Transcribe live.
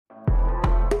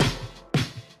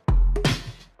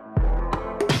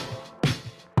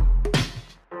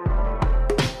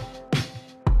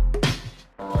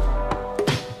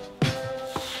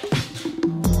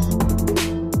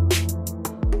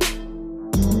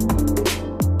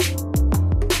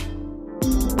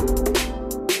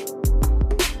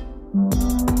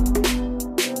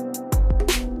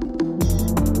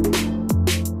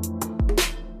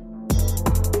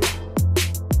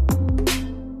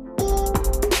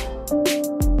It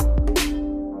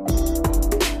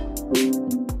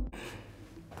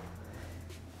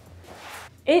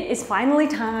is finally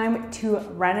time to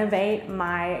renovate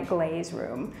my glaze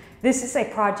room. This is a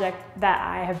project that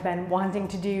I have been wanting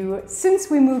to do since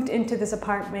we moved into this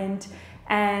apartment,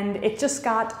 and it just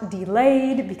got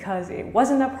delayed because it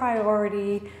wasn't a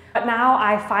priority. But now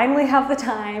I finally have the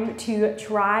time to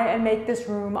try and make this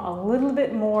room a little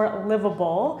bit more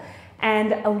livable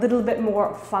and a little bit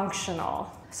more functional.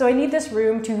 So I need this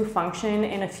room to function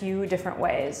in a few different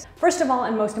ways. First of all,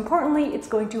 and most importantly, it's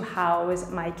going to house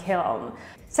my kiln.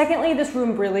 Secondly, this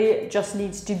room really just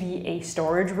needs to be a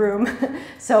storage room.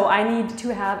 So I need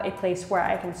to have a place where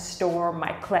I can store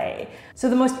my clay. So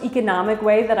the most economic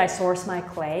way that I source my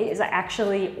clay is I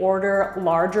actually order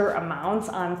larger amounts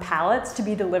on pallets to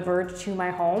be delivered to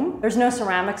my home. There's no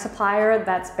ceramic supplier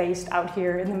that's based out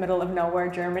here in the middle of nowhere,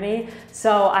 Germany.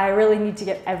 So I really need to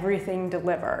get everything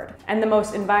delivered. And the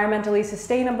most environmentally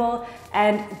sustainable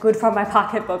and good for my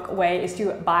pocketbook way is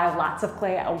to buy lots of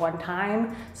clay at one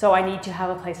time. So I need to have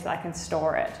a place that I can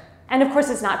store it. And of course,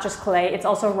 it's not just clay, it's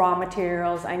also raw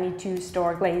materials. I need to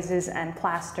store glazes and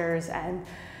plasters and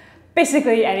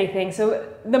basically anything. So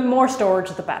the more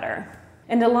storage, the better.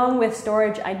 And along with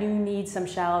storage, I do need some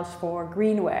shelves for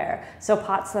greenware. So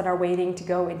pots that are waiting to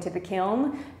go into the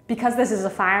kiln. Because this is a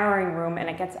firing room and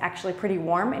it gets actually pretty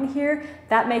warm in here,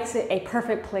 that makes it a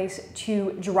perfect place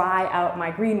to dry out my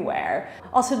greenware.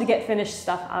 Also to get finished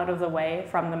stuff out of the way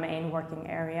from the main working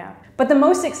area. But the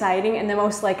most exciting and the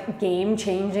most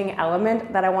game-changing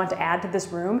element that I want to add to this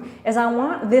room is I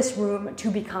want this room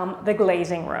to become the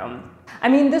glazing room. I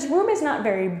mean, this room is not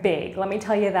very big, let me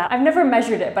tell you that. I've never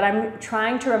measured it, but I'm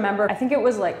trying to remember. I think it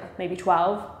was maybe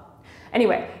 12.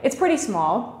 Anyway, it's pretty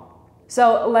small.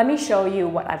 So let me show you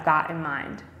what I've got in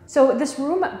mind. So this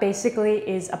room basically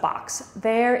is a box.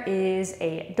 There is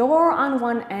a door on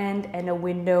one end and a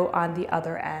window on the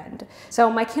other end. So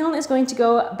my kiln is going to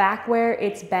go back where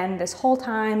it's been this whole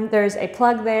time. There's a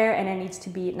plug there and it needs to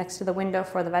be next to the window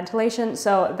for the ventilation.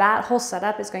 So that whole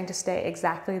setup is going to stay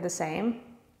exactly the same.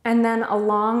 And then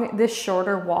along this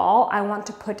shorter wall, I want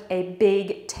to put a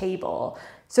big table.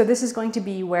 So this is going to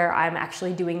be where I'm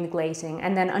actually doing the glazing,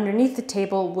 and then underneath the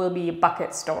table will be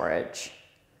bucket storage.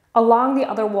 Along the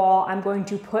other wall, I'm going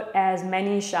to put as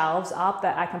many shelves up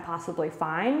that I can possibly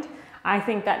find. I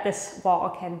think that this wall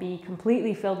can be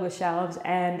completely filled with shelves,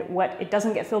 and what it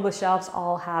doesn't get filled with shelves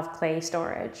all have clay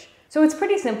storage. So it's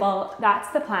pretty simple,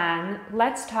 that's the plan.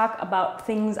 Let's talk about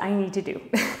things I need to do.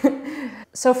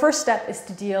 So first step is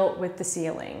to deal with the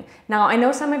ceiling. Now I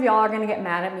know some of y'all are gonna get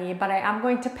mad at me, but I am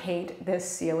going to paint this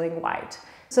ceiling white.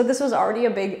 So this was already a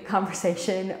big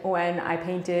conversation when I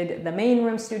painted the main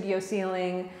room studio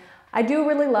ceiling. I do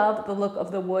really love the look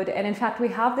of the wood, and in fact we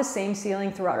have the same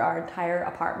ceiling throughout our entire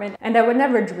apartment, and I would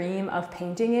never dream of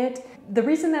painting it. The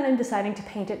reason that I'm deciding to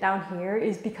paint it down here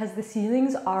is because the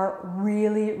ceilings are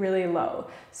really, really low.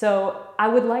 So I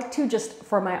would like to, just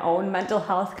for my own mental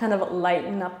health, kind of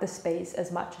lighten up the space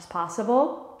as much as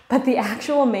possible. But the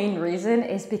actual main reason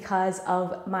is because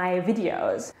of my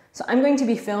videos. So I'm going to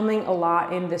be filming a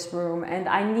lot in this room, and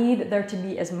I need there to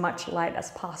be as much light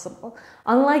as possible.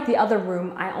 Unlike the other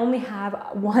room, I only have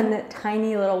one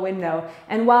tiny little window,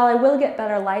 and while I will get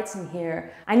better lights in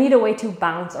here, I need a way to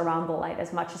bounce around the light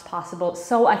as much as possible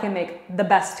so I can make the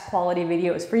best quality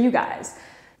videos for you guys.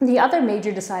 The other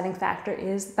major deciding factor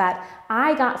is that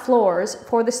I got floors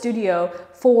for the studio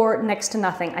for next to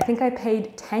nothing. I think I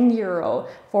paid 10 euro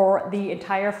for the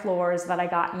entire floors that I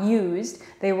got used.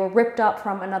 They were ripped up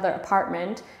from another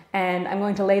apartment, and I'm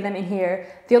going to lay them in here.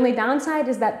 The only downside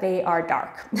is that they are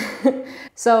dark.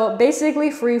 So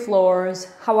basically free floors,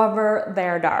 however,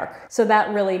 they're dark. So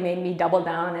that really made me double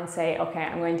down and say, okay,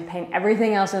 I'm going to paint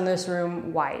everything else in this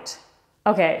room white.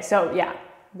 Okay, so yeah.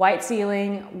 White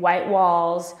ceiling, white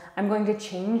walls. I'm going to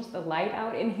change the light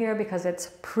out in here because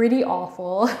it's pretty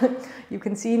awful. You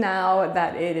can see now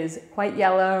that it is quite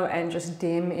yellow and just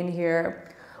dim in here.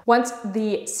 Once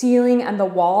the ceiling and the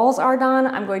walls are done,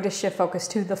 I'm going to shift focus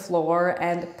to the floor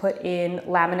and put in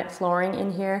laminate flooring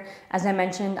in here. As I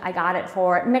mentioned, I got it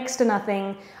for next to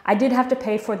nothing. I did have to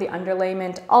pay for the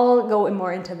underlayment. I'll go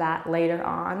more into that later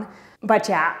on. But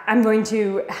yeah, I'm going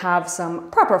to have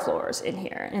some proper floors in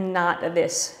here and not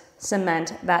this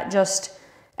cement that just,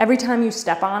 every time you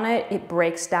step on it, it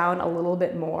breaks down a little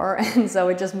bit more. And so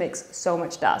it just makes so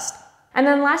much dust. And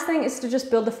then last thing is to just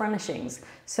build the furnishings.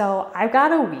 So I've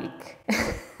got a week.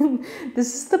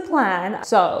 This is the plan.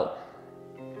 So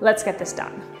let's get this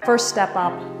done. First step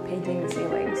up, painting the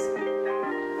ceilings.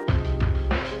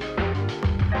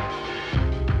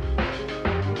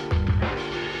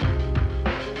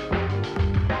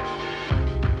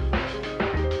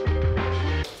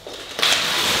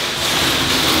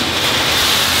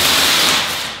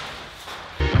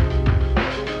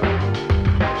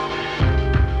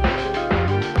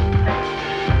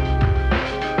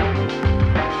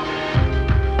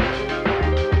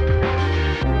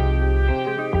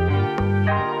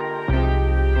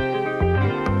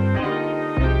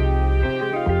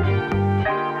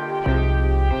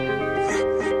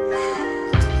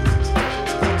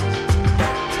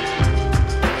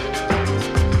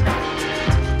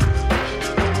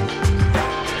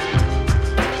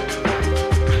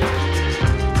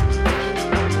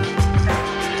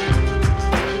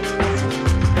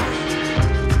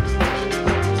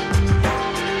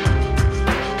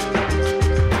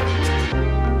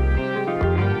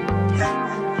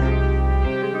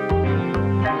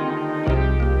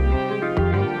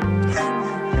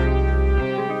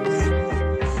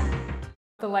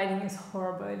 is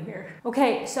horrible in here.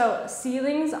 Okay, so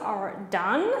ceilings are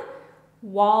done.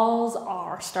 Walls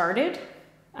are started.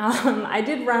 I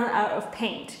did run out of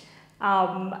paint.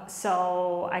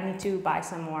 So I need to buy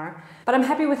some more. But I'm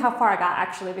happy with how far I got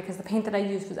actually, because the paint that I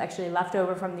used was actually left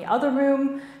over from the other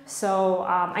room. So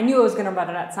I knew I was gonna run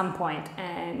it at some point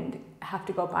and have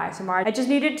to go buy some more. I just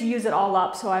needed to use it all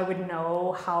up so I would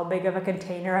know how big of a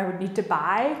container I would need to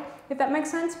buy, if that makes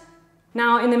sense.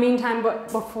 Now, in the meantime,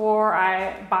 before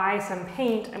I buy some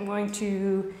paint, I'm going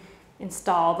to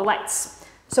install the lights.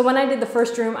 So when I did the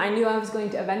first room, I knew I was going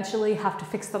to eventually have to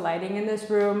fix the lighting in this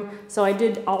room. So I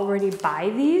did already buy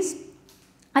these.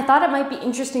 I thought it might be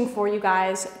interesting for you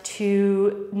guys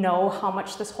to know how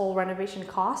much this whole renovation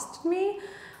cost me.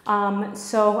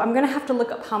 So I'm gonna have to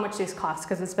look up how much these cost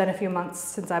because it's been a few months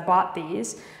since I bought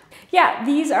these. Yeah,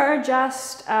 these are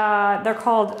just, they're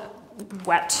called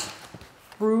wet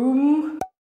room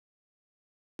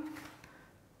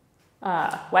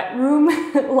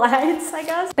lights, I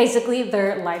guess. Basically,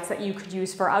 they're lights that you could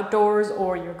use for outdoors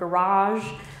or your garage.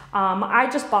 I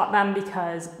just bought them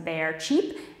because they're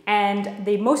cheap, and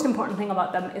the most important thing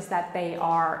about them is that they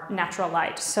are natural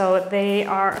light. So they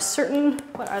are a certain,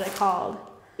 what are they called?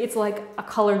 It's like a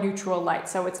color neutral light,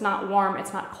 so it's not warm,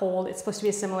 it's not cold, it's supposed to be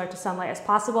as similar to sunlight as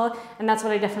possible, and that's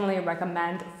what I definitely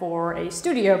recommend for a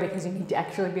studio because you need to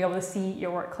actually be able to see your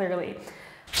work clearly.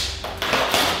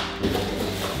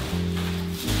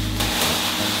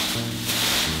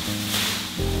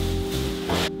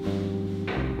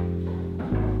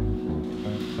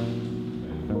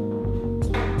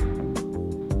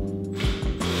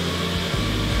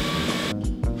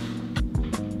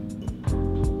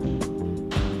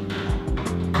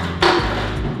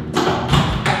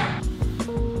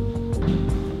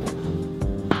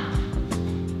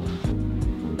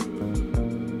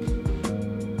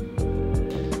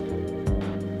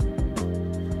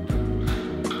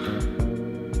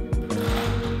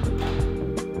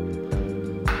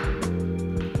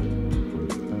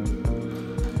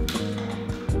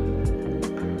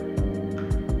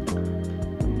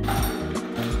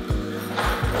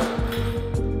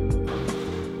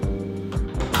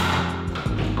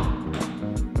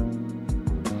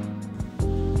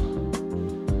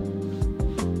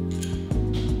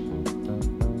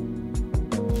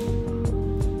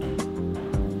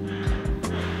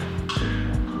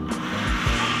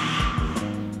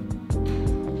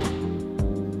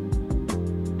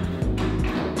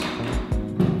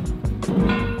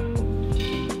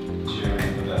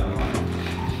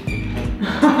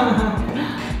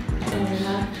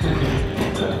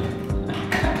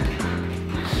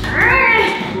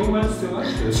 Who wants to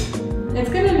watch this? It's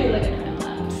gonna be like a time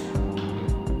lapse.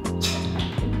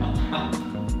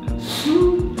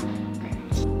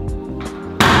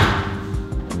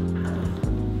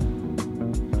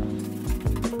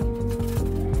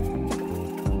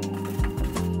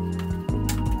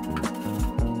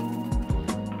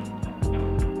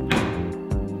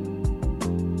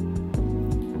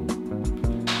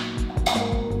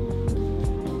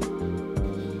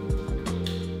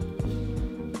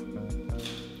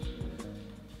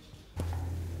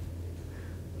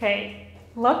 Okay,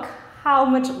 look how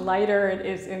much lighter it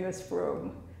is in this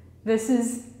room. This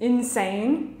is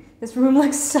insane. This room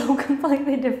looks so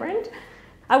completely different.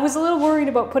 I was a little worried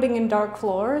about putting in dark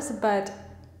floors, but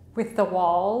with the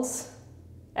walls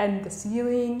and the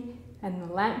ceiling and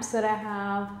the lamps that I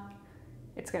have,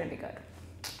 it's gonna be good.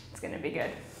 It's gonna be good.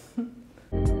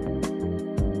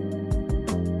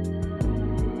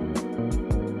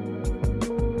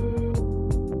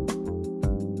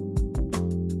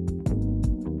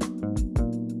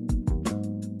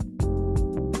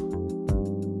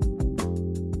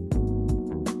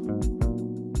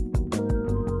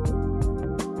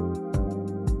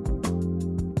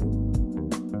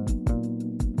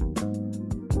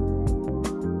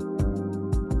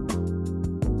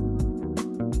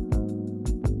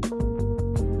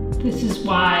 This is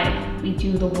why we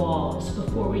do the walls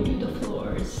before we do the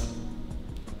floors.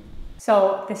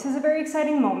 So this is a very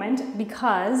exciting moment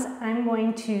because I'm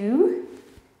going to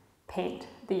paint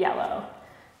the yellow.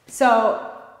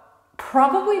 So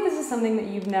probably this is something that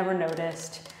you've never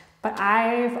noticed, but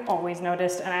I've always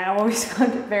noticed, and I always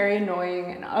found it very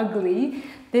annoying and ugly,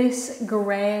 this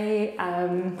gray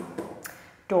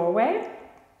doorway.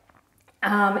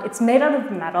 It's made out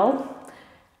of metal.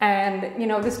 And you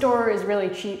know, this door is really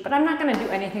cheap, but I'm not gonna do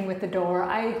anything with the door.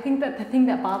 I think that the thing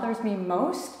that bothers me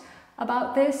most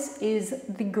about this is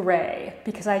the gray,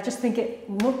 because I just think it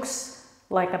looks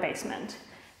like a basement.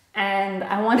 And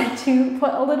I wanted to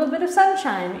put a little bit of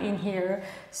sunshine in here.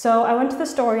 So I went to the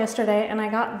store yesterday and I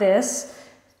got this.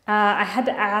 I had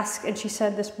to ask, and she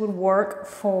said this would work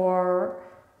for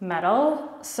metal,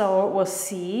 so we'll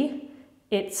see.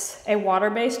 It's a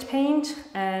water-based paint,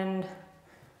 and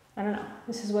I don't know,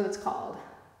 this is what it's called.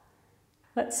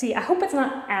 Let's see, I hope it's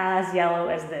not as yellow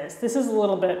as this. This is a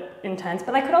little bit intense,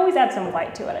 but I could always add some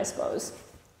white to it, I suppose.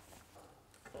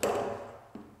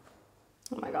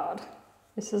 Oh my God,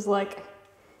 this is like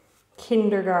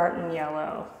kindergarten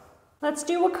yellow. Let's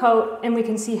do a coat and we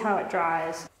can see how it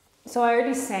dries. So I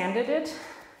already sanded it,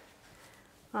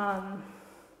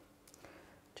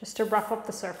 just to rough up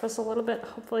the surface a little bit.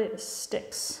 Hopefully it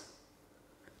sticks.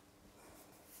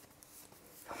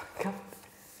 Oh my God.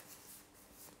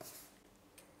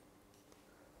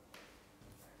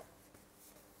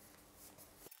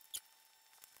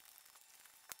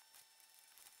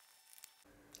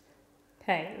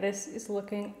 Okay, this is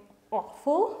looking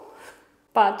awful,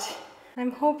 but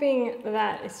I'm hoping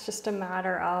that it's just a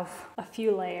matter of a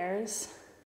few layers.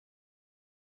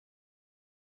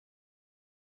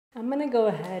 I'm gonna go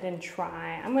ahead and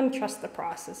try. I'm gonna trust the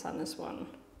process on this one.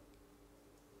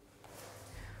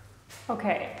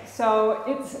 Okay, so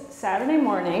it's Saturday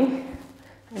morning.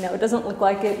 I know it doesn't look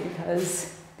like it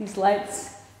because these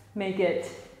lights make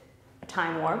it a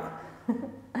time warp.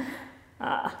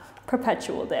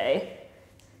 Perpetual day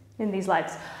in these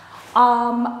lights.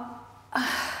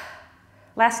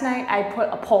 Last night I put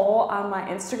a poll on my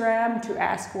Instagram to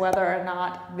ask whether or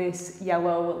not this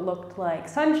yellow looked like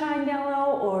sunshine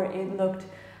yellow or it looked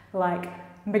like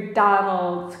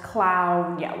McDonald's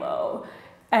clown yellow.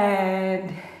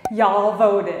 And y'all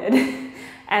voted.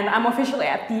 And I'm officially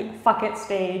at the fuck it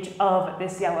stage of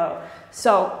this yellow.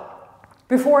 So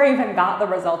before I even got the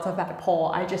results of that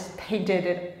poll, I just painted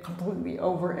it completely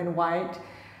over in white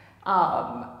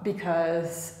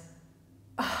because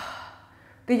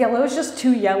the yellow is just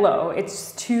too yellow.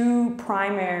 It's too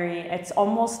primary. It's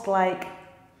almost like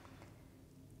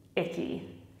icky,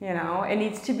 you know? It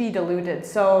needs to be diluted.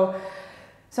 So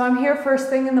I'm here first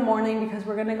thing in the morning because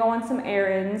we're gonna go on some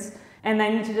errands and I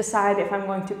need to decide if I'm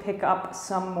going to pick up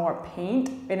some more paint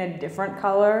in a different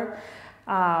color.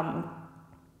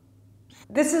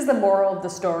 This is the moral of the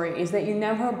story, is that you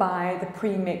never buy the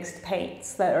pre-mixed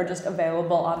paints that are just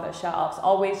available on the shelves.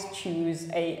 Always choose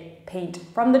a paint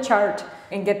from the chart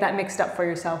and get that mixed up for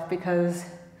yourself because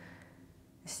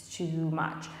it's too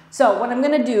much. So what I'm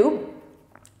gonna do,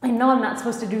 I know I'm not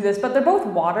supposed to do this, but they're both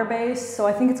water-based, so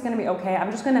I think it's gonna be okay.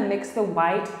 I'm just gonna mix the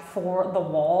white for the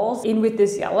walls in with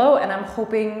this yellow, and I'm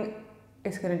hoping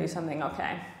it's gonna do something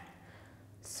okay.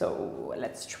 So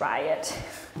let's try it.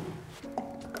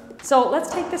 So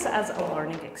let's take this as a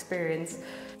learning experience.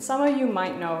 Some of you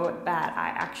might know that I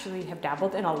actually have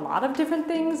dabbled in a lot of different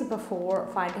things before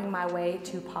finding my way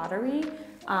to pottery.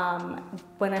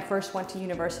 When I first went to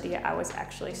university, I was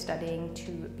actually studying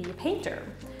to be a painter.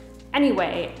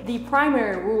 Anyway, the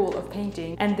primary rule of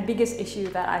painting and the biggest issue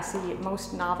that I see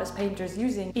most novice painters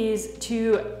using is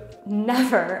to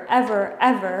never, ever,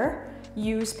 ever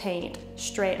use paint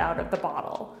straight out of the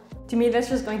bottle. To me, that's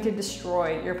just going to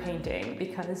destroy your painting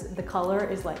because the color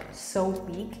is like so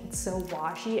weak, it's so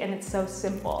washy, and it's so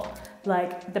simple.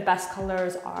 Like the best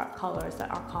colors are colors that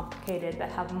are complicated,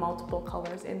 that have multiple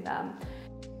colors in them.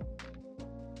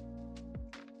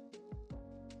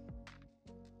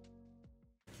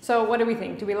 So what do we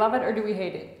think? Do we love it or do we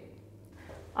hate it?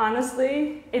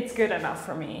 Honestly, it's good enough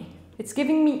for me. It's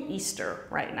giving me Easter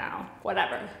right now.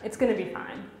 Whatever, it's gonna be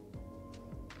fine.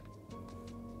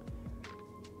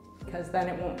 Because then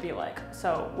it won't be like,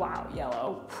 so wow,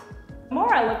 yellow. The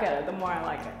more I look at it, the more I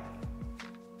like it.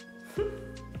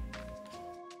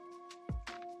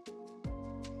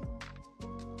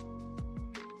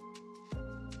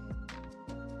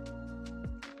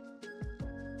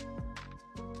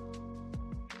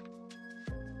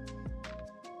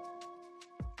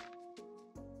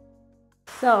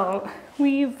 So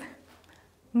we've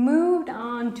moved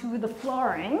on to the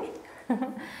flooring.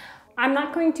 I'm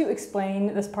not going to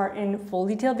explain this part in full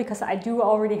detail because I do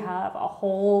already have a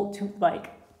whole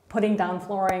putting down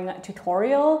flooring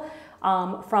tutorial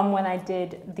from when I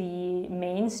did the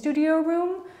main studio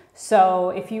room.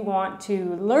 So if you want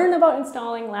to learn about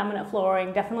installing laminate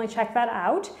flooring, definitely check that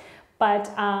out.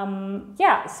 But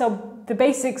yeah, so the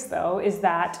basics though is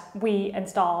that we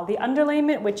install the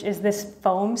underlayment, which is this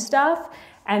foam stuff,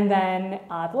 and then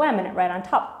the laminate right on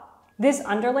top. This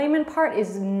underlayment part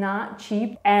is not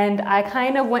cheap, and I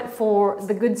kind of went for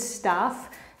the good stuff.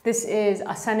 This is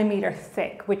 1 centimeter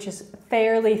thick, which is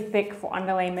fairly thick for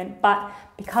underlayment, but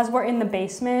because we're in the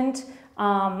basement,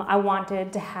 I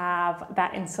wanted to have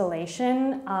that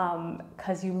insulation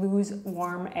because you lose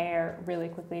warm air really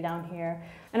quickly down here.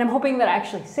 And I'm hoping that I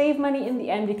actually save money in the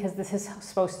end because this is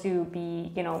supposed to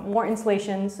be, you know, more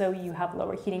insulation so you have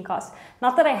lower heating costs.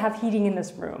 Not that I have heating in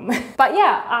this room. But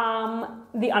yeah,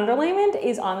 the underlayment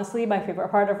is honestly my favorite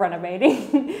part of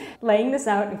renovating. Laying this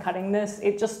out and cutting this,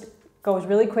 it just goes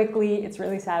really quickly. It's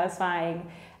really satisfying.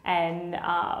 And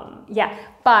yeah,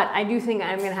 but I do think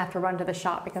I'm gonna have to run to the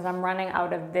shop because I'm running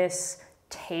out of this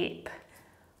tape.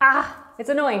 It's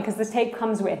annoying because this tape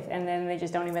comes with and then they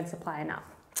just don't even supply enough.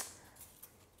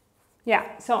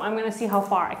 Yeah, so I'm gonna see how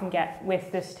far I can get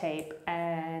with this tape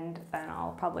and then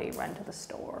I'll probably run to the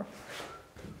store.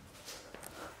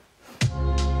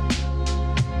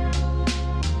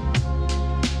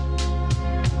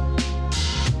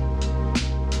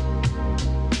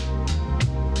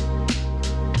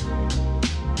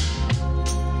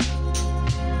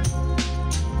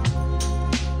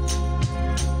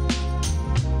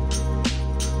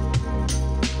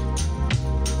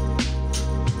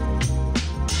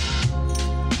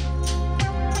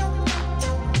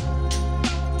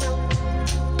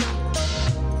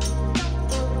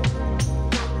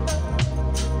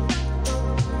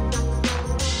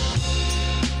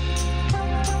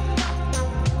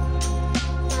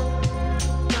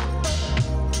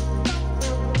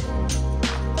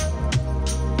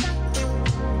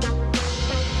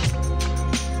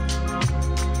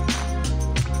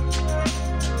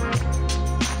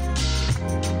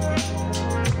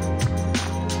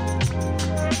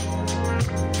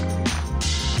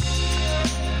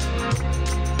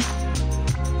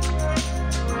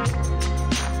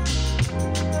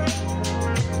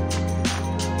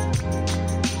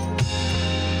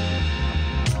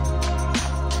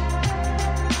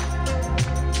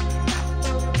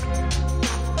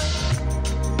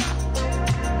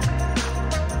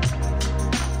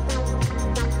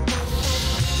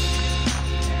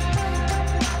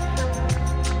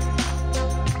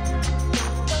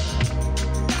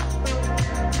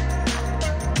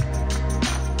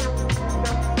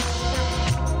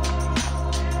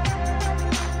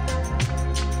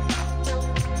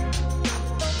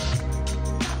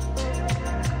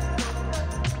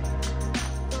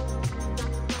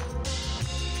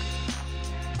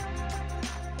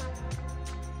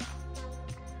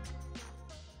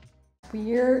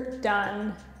 We're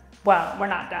done. Well, we're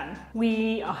not done.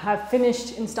 We have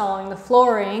finished installing the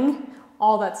flooring.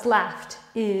 All that's left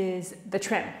is the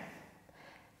trim.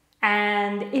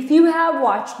 And if you have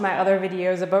watched my other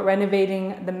videos about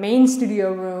renovating the main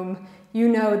studio room, you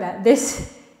know that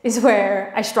this is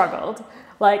where I struggled.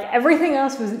 Like everything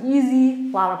else was easy,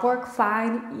 a lot of work,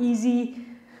 fine, easy.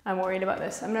 I'm worried about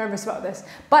this, I'm nervous about this.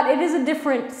 But it is a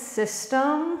different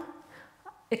system.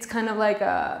 It's kind of like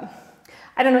a,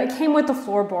 I don't know, it came with the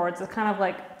floorboards. It's kind of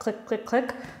like click, click,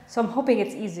 click. So I'm hoping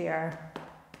it's easier.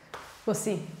 We'll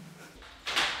see.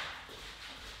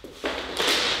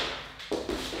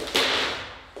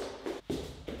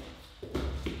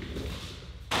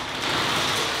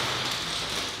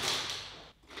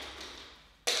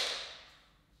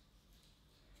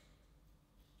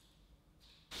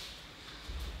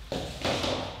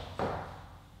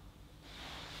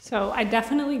 So I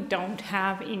definitely don't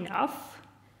have enough.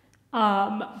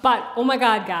 But oh my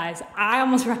God, guys, I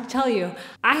almost forgot to tell you,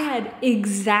 I had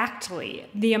exactly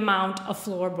the amount of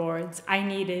floorboards I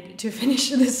needed to finish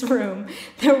this room.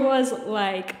 There was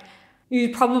like,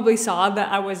 you probably saw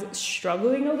that I was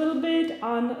struggling a little bit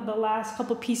on the last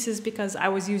couple pieces because I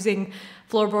was using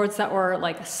floorboards that were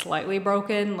like slightly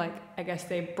broken. Like I guess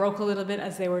they broke a little bit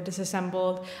as they were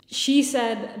disassembled. She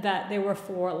said that they were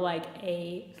for like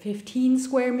a 15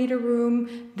 square meter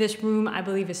room. This room I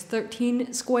believe is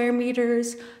 13 square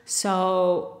meters.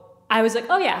 So I was like,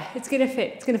 oh yeah, it's gonna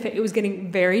fit, it's gonna fit. It was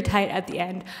getting very tight at the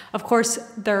end. Of course,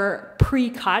 they're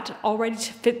pre-cut already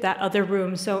to fit that other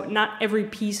room, so not every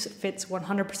piece fits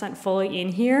 100% fully in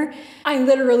here. I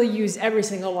literally used every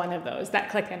single one of those that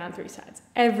click in on 3 sides.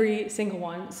 Every single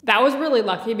one. That was really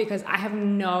lucky because I have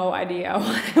no idea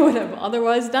what I would have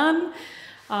otherwise done.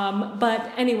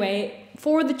 But anyway,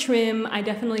 for the trim, I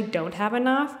definitely don't have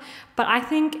enough, but I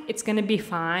think it's gonna be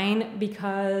fine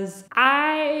because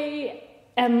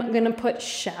I'm gonna put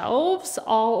shelves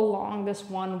all along this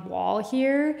one wall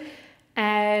here,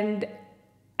 and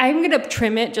I'm gonna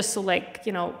trim it just so like,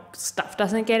 you know, stuff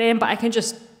doesn't get in, but I can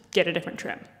just get a different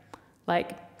trim.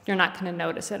 Like, you're not gonna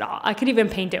notice it all. I could even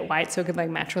paint it white so it could like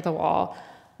match with the wall.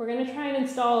 We're gonna try and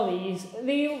install these.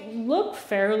 They look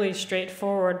fairly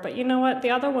straightforward, but you know what? The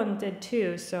other one did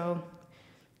too, so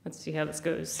let's see how this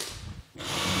goes.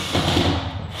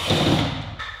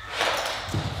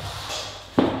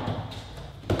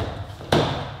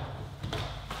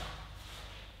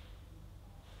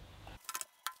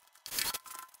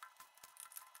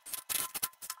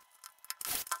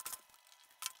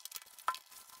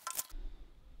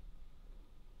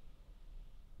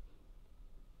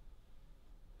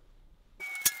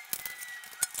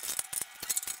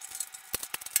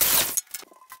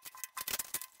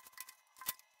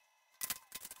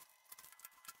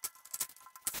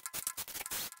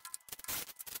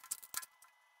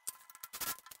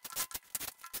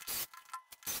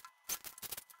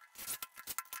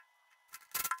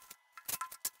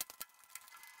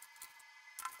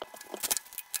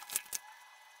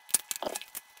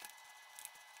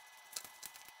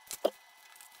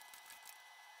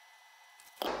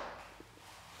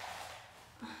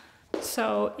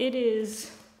 So it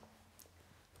is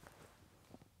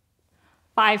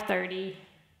 5:30.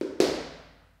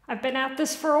 I've been at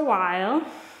this for a while,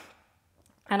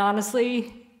 and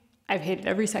honestly, I've hated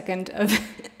every second of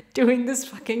doing this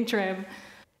fucking trim.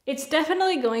 It's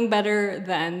definitely going better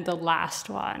than the last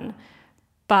one,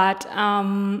 but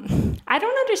I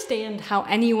don't understand how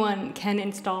anyone can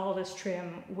install this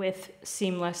trim with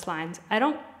seamless lines. I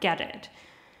don't get it.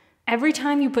 Every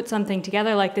time you put something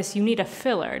together like this, you need a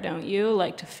filler, don't you?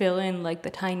 Like to fill in like the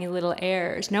tiny little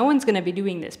errors. No one's gonna be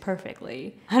doing this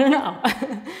perfectly. I don't know.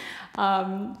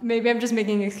 Maybe I'm just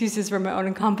making excuses for my own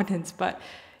incompetence, but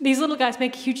these little guys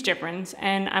make a huge difference,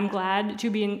 and I'm glad to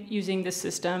be using this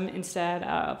system instead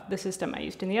of the system I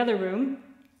used in the other room.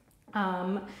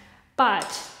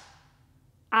 But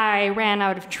I ran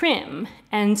out of trim,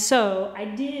 and so I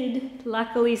did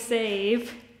luckily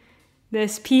save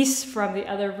this piece from the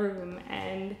other room,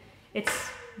 and it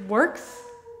works.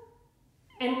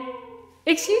 And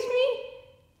excuse me,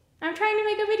 I'm trying to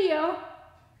make a video.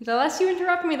 The less you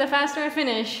interrupt me, the faster I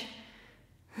finish.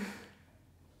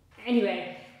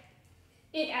 Anyway,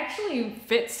 it actually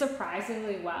fits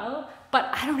surprisingly well, but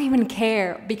I don't even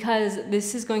care because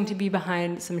this is going to be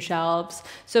behind some shelves.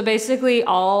 So basically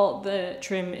all the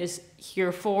trim is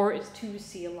here for is to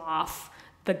seal off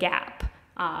the gap.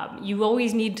 You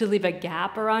always need to leave a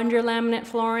gap around your laminate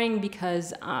flooring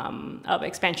because of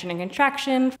expansion and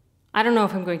contraction. I don't know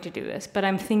if I'm going to do this, but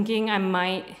I'm thinking I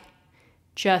might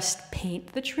just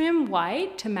paint the trim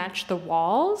white to match the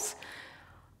walls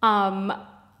so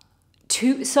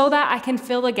that I can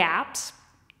fill the gaps.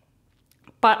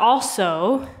 But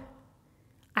also,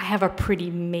 I have a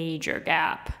pretty major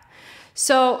gap.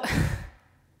 So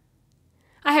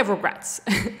I have regrets.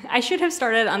 I should have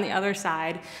started on the other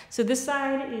side. So this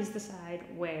side is the side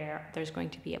where there's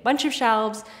going to be a bunch of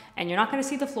shelves and you're not gonna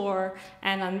see the floor.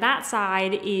 And on that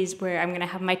side is where I'm gonna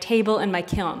have my table and my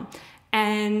kiln.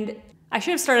 And I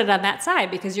should have started on that side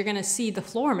because you're gonna see the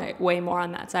floor way more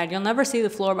on that side. You'll never see the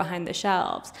floor behind the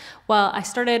shelves. Well, I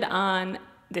started on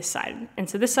this side. And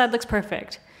so this side looks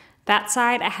perfect. That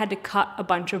side, I had to cut a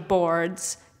bunch of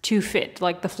boards to fit,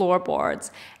 like the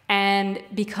floorboards. And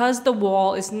because the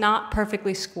wall is not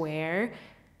perfectly square,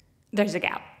 there's a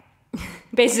gap.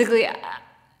 Basically,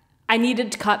 I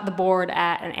needed to cut the board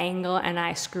at an angle and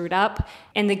I screwed up,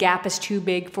 and the gap is too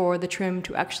big for the trim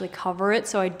to actually cover it,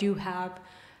 so I do have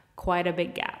quite a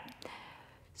big gap.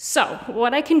 So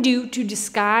what I can do to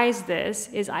disguise this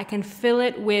is I can fill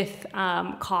it with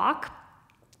caulk.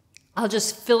 I'll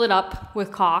just fill it up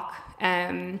with caulk,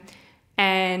 and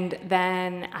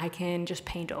then I can just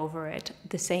paint over it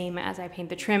the same as I paint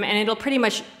the trim, and it'll pretty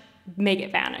much make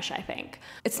it vanish, I think.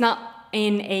 It's not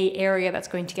in an area that's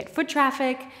going to get foot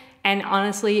traffic, and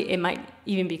honestly, it might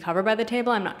even be covered by the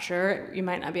table. I'm not sure. You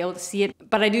might not be able to see it,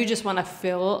 but I do just want to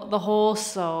fill the hole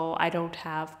so I don't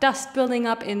have dust building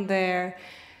up in there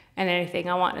and anything.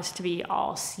 I want this to be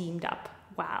all seamed up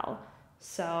well.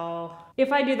 So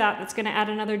if I do that, that's gonna add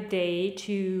another day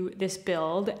to this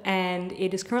build, and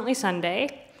it is currently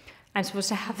Sunday. I'm supposed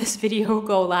to have this video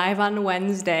go live on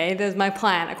Wednesday. That's my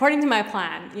plan. According to my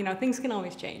plan, you know, things can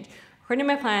always change. According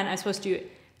to my plan, I'm supposed to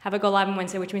have it go live on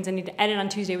Wednesday, which means I need to edit on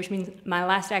Tuesday, which means my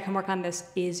last day I can work on this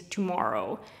is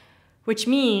tomorrow, which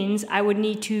means I would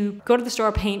need to go to the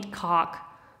store, paint, caulk,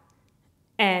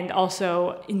 and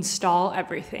also install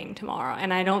everything tomorrow.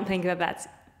 And I don't think that that's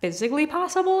physically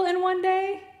possible in one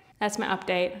day. That's my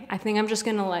update. I think I'm just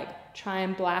gonna like try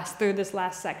and blast through this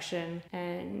last section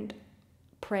and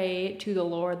pray to the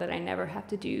Lord that I never have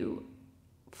to do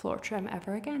floor trim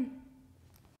ever again.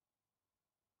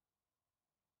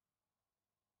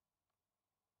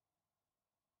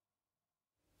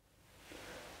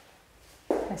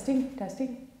 Testing,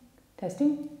 testing,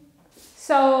 testing.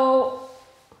 So,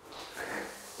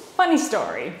 funny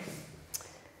story.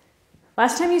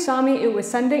 Last time you saw me, it was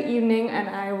Sunday evening and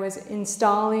I was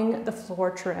installing the floor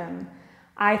trim.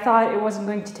 I thought it wasn't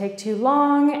going to take too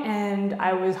long and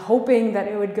I was hoping that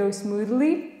it would go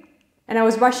smoothly. And I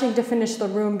was rushing to finish the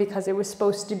room because it was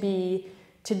supposed to be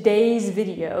today's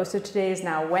video. So today is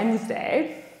now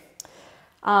Wednesday.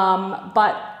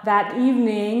 But that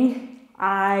evening,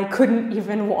 I couldn't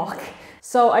even walk.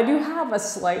 So I do have a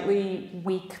slightly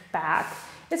weak back.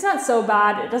 It's not so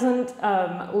bad. It doesn't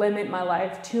limit my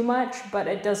life too much, but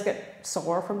it does get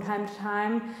sore from time to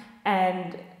time.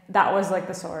 And that was like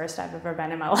the sorest I've ever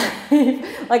been in my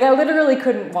life. Like I literally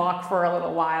couldn't walk for a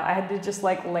little while. I had to just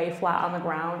like lay flat on the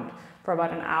ground for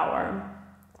about an hour.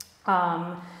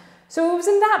 So it was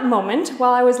in that moment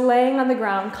while I was laying on the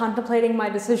ground contemplating my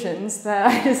decisions that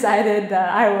I decided that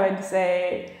I would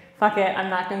say, fuck it, I'm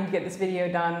not going to get this video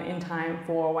done in time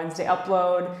for Wednesday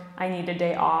upload. I need a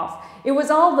day off. It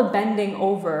was all the bending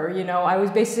over, you know, I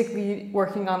was basically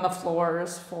working on the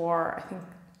floors for, I think,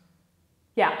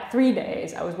 yeah, 3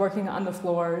 days. I was working on the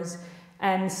floors.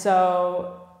 And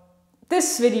so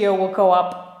this video will go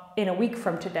up in a week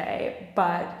from today,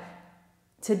 but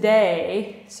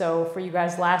today, so for you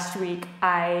guys last week,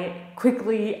 I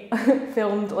quickly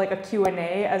filmed like a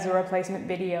Q&A as a replacement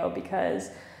video because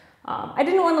I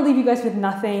didn't want to leave you guys with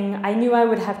nothing. I knew I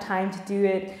would have time to do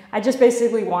it. I just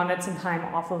basically wanted some time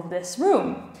off of this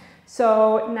room.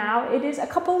 So now it is a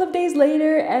couple of days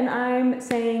later and I'm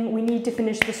saying we need to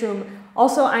finish this room.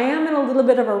 Also, I am in a little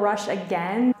bit of a rush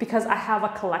again because I have a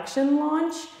collection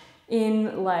launch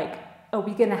in like a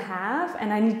week and a half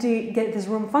and I need to get this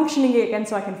room functioning again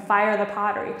so I can fire the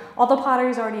pottery. All the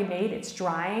pottery is already made, it's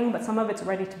drying, but some of it's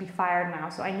ready to be fired now.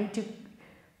 So I need to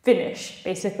finish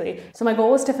basically. So my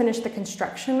goal is to finish the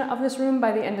construction of this room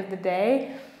by the end of the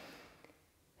day.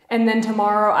 And then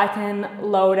tomorrow I can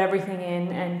load everything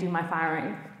in and do my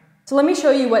firing. So let me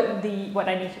show you what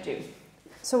I need to do.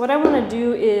 So what I want to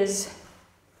do is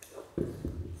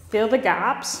fill the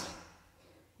gaps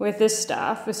with this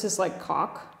stuff. This is like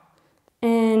caulk.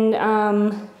 And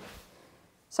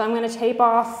so I'm going to tape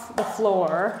off the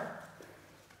floor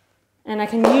and I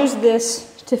can use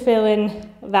this to fill in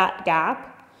that gap.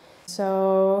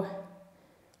 So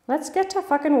let's get to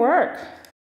fucking work.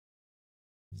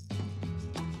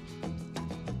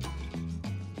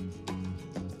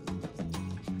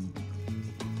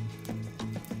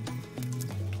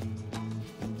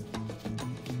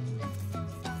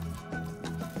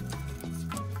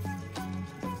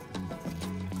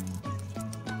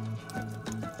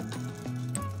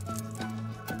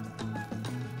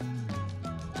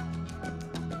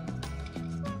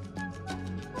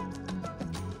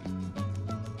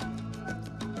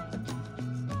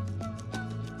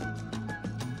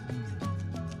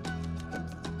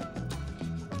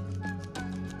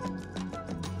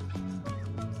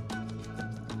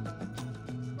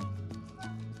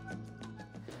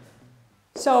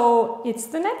 So it's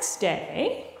the next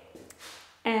day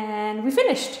and we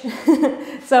finished.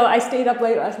 So I stayed up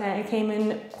late last night. I came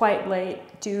in quite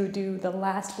late to do the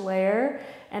last layer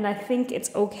and I think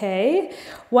it's okay.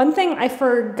 One thing I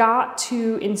forgot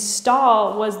to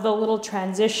install was the little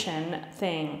transition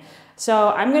thing. So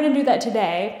I'm gonna do that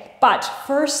today, but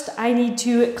first I need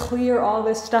to clear all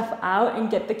this stuff out and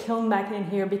get the kiln back in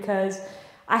here because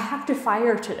I have to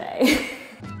fire today.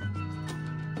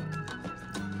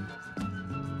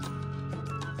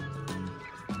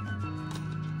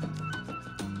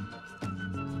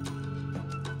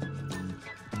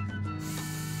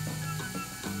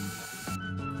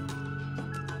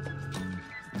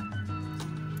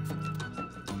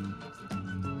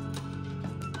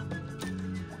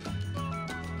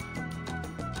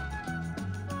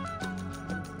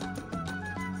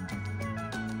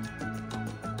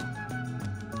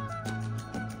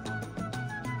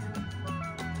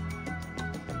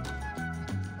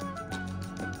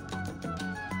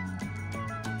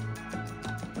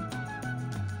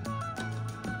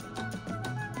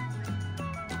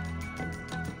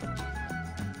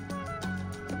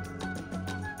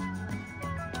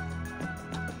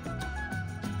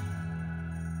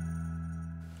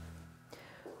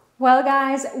 Well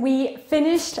guys, we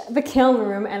finished the kiln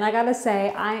room and I gotta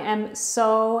say, I am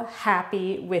so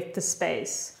happy with the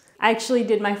space. I actually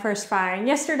did my first firing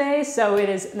yesterday, so it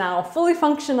is now fully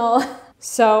functional.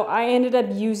 So I ended up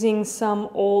using some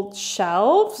old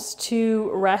shelves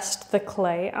to rest the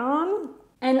clay on.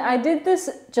 And I did this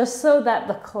just so that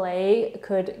the clay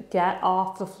could get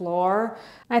off the floor.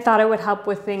 I thought it would help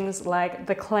with things like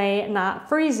the clay not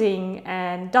freezing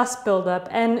and dust buildup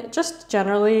and just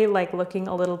generally like looking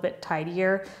a little bit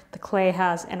tidier. The clay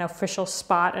has an official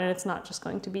spot and it's not just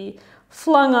going to be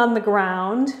flung on the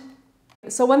ground.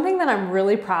 So one thing that I'm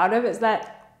really proud of is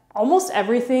that almost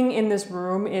everything in this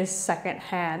room is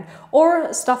secondhand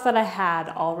or stuff that I had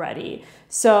already.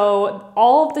 So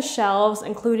all of the shelves,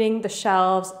 including the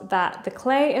shelves that the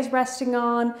clay is resting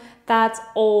on, that's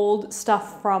old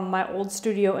stuff from my old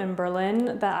studio in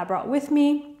Berlin that I brought with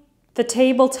me. The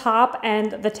tabletop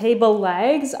and the table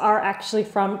legs are actually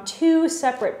from two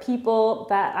separate people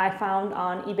that I found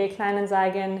on eBay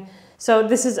Kleinanzeigen. So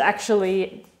this is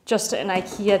actually just an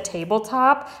IKEA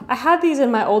tabletop. I had these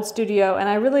in my old studio and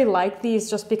I really like these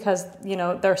just because, you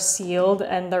know, they're sealed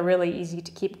and they're really easy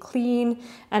to keep clean.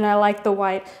 And I like the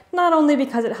white, not only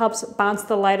because it helps bounce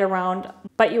the light around,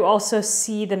 but you also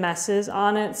see the messes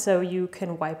on it so you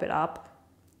can wipe it up.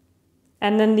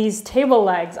 And then these table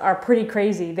legs are pretty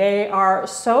crazy. They are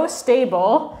so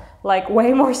stable like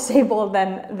way more stable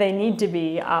than they need to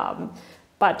be.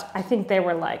 But I think they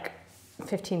were like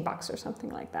 15 bucks or something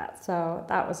like that. So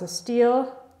that was a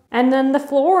steal. And then the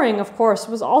flooring, of course,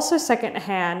 was also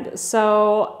secondhand.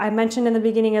 So I mentioned in the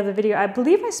beginning of the video, I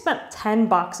believe I spent 10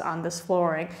 bucks on this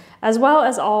flooring, as well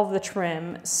as all of the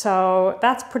trim. So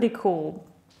that's pretty cool.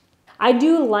 I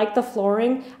do like the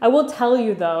flooring. I will tell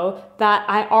you though, that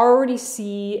I already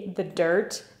see the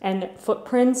dirt and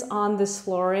footprints on this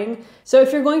flooring. So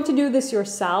if you're going to do this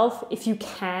yourself, if you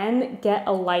can get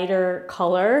a lighter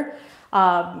color,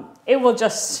 it will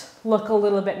just look a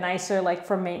little bit nicer, like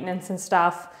for maintenance and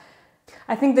stuff.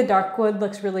 I think the dark wood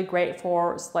looks really great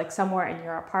for like somewhere in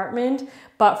your apartment,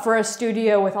 but for a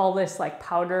studio with all this like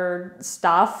powdered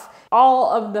stuff, all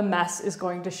of the mess is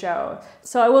going to show.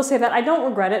 So I will say that I don't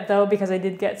regret it though, because I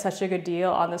did get such a good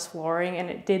deal on this flooring and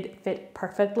it did fit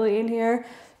perfectly in here.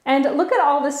 And look at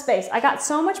all this space. I got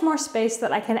so much more space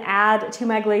that I can add to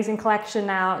my glazing collection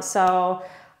now. So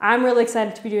I'm really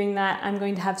excited to be doing that. I'm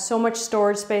going to have so much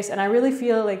storage space and I really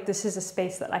feel like this is a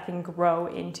space that I can grow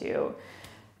into.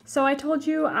 So I told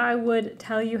you I would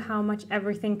tell you how much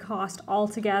everything cost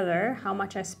altogether, how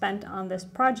much I spent on this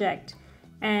project.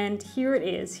 And here it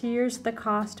is. Here's the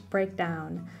cost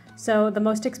breakdown. So the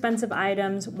most expensive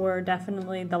items were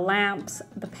definitely the lamps,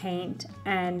 the paint,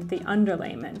 and the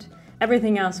underlayment.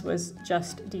 Everything else was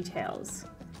just details.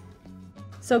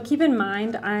 So keep in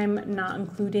mind, I'm not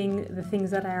including the things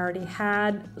that I already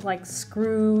had, like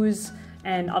screws,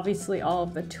 and obviously all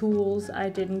of the tools I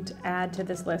didn't add to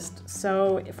this list.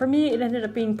 So for me, it ended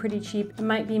up being pretty cheap. It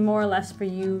might be more or less for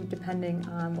you, depending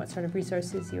on what sort of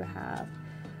resources you have.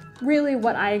 Really,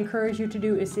 what I encourage you to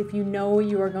do is if you know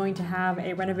you are going to have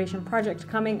a renovation project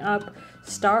coming up,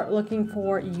 start looking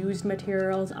for used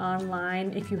materials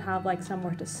online if you have like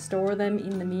somewhere to store them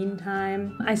in the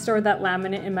meantime. I stored that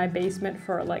laminate in my basement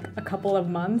for like a couple of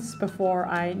months before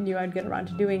I knew I'd get around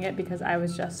to doing it, because I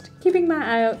was just keeping my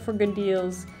eye out for good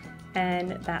deals,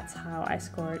 and that's how I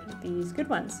scored these good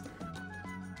ones.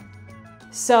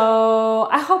 So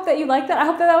I hope that you liked that. I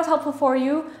hope that that was helpful for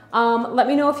you. Let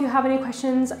me know if you have any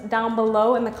questions down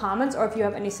below in the comments, or if you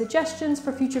have any suggestions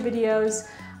for future videos.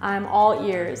 I'm all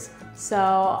ears. So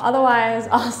otherwise,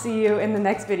 I'll see you in the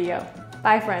next video.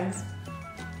 Bye, friends.